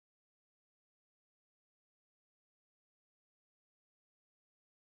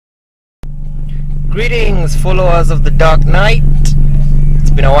Greetings, followers of the Dark Knight. It's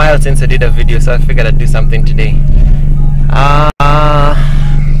been a while since I did a video, so I figured I'd do something today.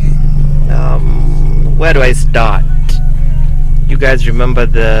 Where do I start? You guys remember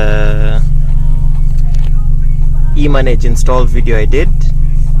the eManage install video I did?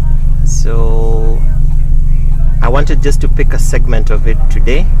 So I wanted just to pick a segment of it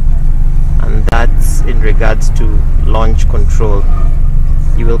today, and that's in regards to launch control.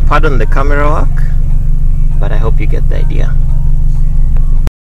 You will pardon the camera work, but I hope you get the idea.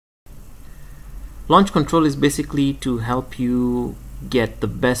 Launch control is basically to help you get the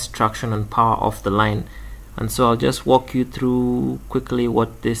best traction and power off the line, and so I'll just walk you through quickly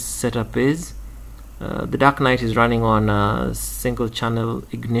what this setup is. The Dark Knight is running on a single channel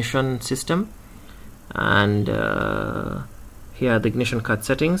ignition system, and here are the ignition cut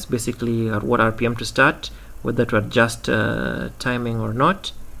settings, basically at what RPM to start, whether to adjust timing or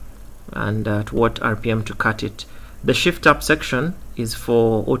not, and at what RPM to cut it. The shift up section is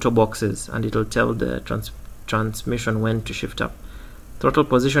for auto boxes, and it'll tell the transmission when to shift up. Throttle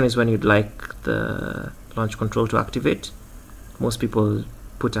position is when you'd like the launch control to activate. Most people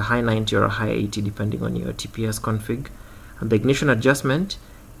put a high 90 or a high 80 depending on your TPS config. And the ignition adjustment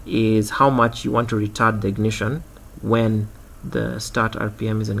is how much you want to retard the ignition when the start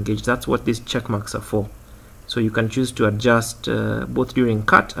RPM is engaged. That's what these check marks are for. So you can choose to adjust both during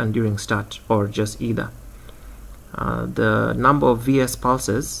cut and during start, or just either. The number of VS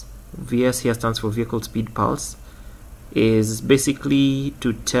pulses, VS here stands for vehicle speed pulse, is basically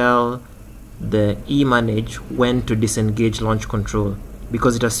to tell the eManage when to disengage launch control,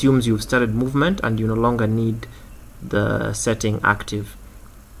 because it assumes you've started movement and you no longer need the setting active.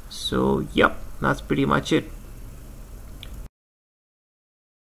 So yep, that's pretty much it.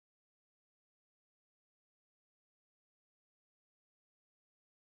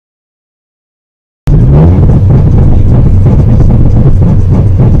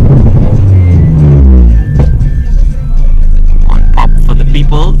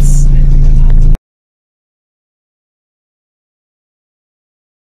 Peoples.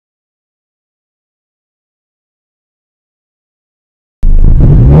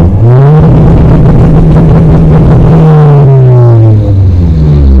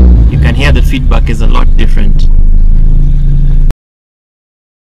 You can hear the feedback is a lot different.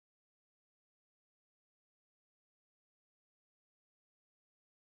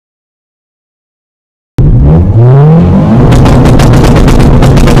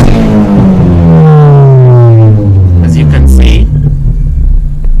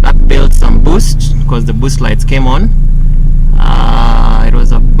 Because the boost lights came on. It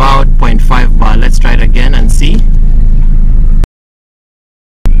was about 0.5 bar. Let's try it again and see.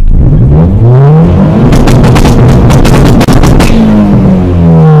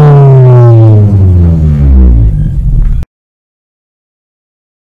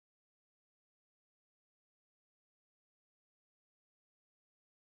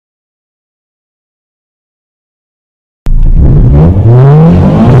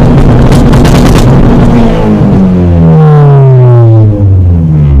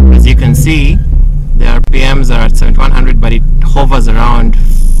 See, the RPMs are at 7100, but it hovers around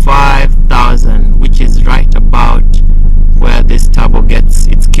 5000, which is right about where this turbo gets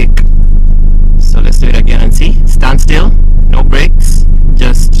its kick. So let's do it again and see. Stand still, no brakes,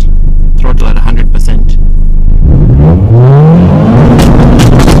 just throttle at 100%.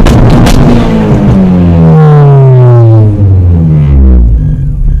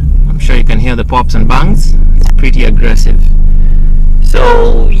 I'm sure you can hear the pops and bangs. It's pretty aggressive.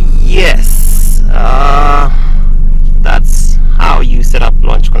 So yes, that's how you set up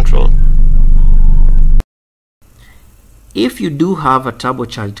launch control. If you do have a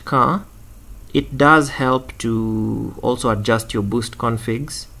turbocharged car, it does help to also adjust your boost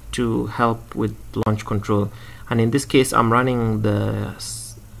configs to help with launch control. And in this case, I'm running the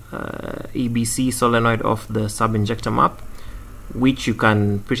EBC solenoid off the sub-injector map, which you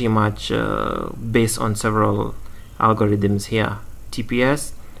can pretty much base on several algorithms here.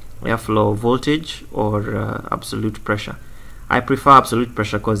 TPS, airflow voltage, or absolute pressure. I prefer absolute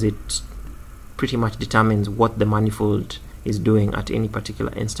pressure because it pretty much determines what the manifold is doing at any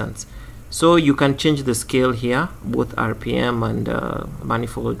particular instance. So you can change the scale here, both RPM and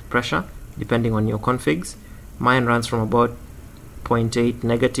manifold pressure, depending on your configs. Mine runs from about 0.8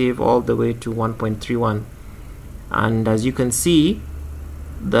 negative all the way to 1.31, and as you can see,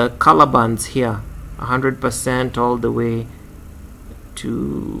 the color bands here, 100% all the way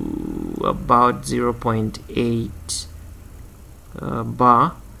to about 0.8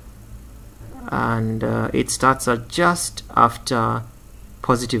 bar, and it starts at just after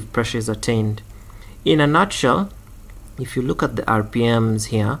positive pressure is attained. in a nutshell, if you look at the RPMs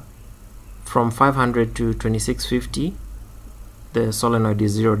here, from 500 to 2650, the solenoid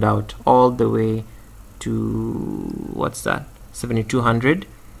is zeroed out, all the way to, what's that, 7200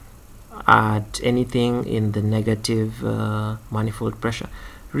 at anything in the negative manifold pressure.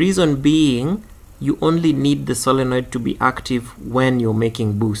 Reason being, you only need the solenoid to be active when you're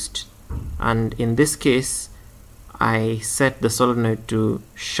making boost, and in this case I set the solenoid to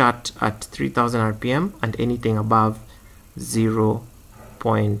shut at 3000 RPM and anything above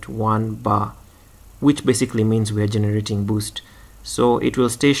 0.1 bar, which basically means we are generating boost. So it will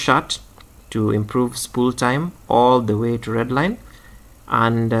stay shut to improve spool time all the way to redline,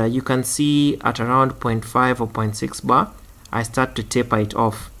 and you can see at around 0.5 or 0.6 bar I start to taper it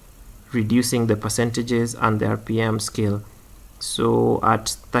off, reducing the percentages and the RPM scale. So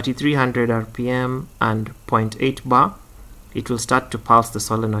at 3300 RPM and 0.8 bar, it will start to pulse the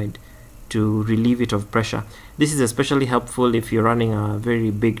solenoid to relieve it of pressure. This is especially helpful if you're running a very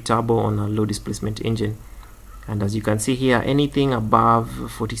big turbo on a low displacement engine. And as you can see here, anything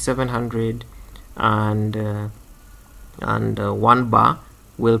above 4700 and 1 bar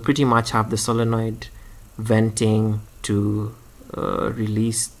will pretty much have the solenoid venting to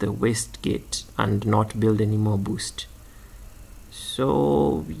release the wastegate and not build any more boost.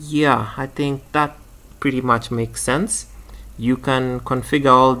 So yeah, I think that pretty much makes sense. You can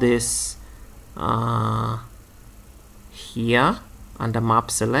configure all this here under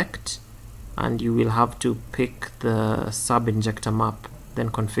map select, and you will have to pick the sub injector map, then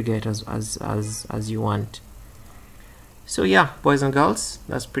configure it as you want. So yeah, boys and girls,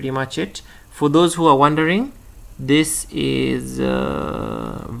 that's pretty much it. For those who are wondering, this is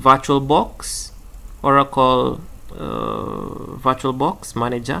VirtualBox, Oracle VirtualBox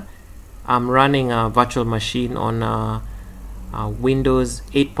Manager. I'm running a virtual machine on a Windows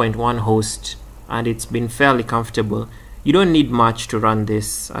 8.1 host, and it's been fairly comfortable. You don't need much to run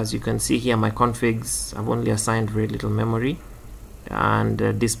this. As you can see here, my configs, I've only assigned very little memory,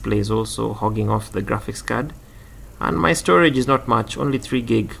 and display is also hogging off the graphics card. And my storage is not much, only 3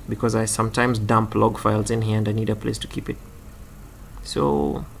 gig, because I sometimes dump log files in here and I need a place to keep it.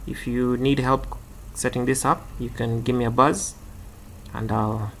 So if you need help setting this up, you can give me a buzz and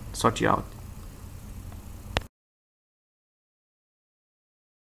I'll sort you out.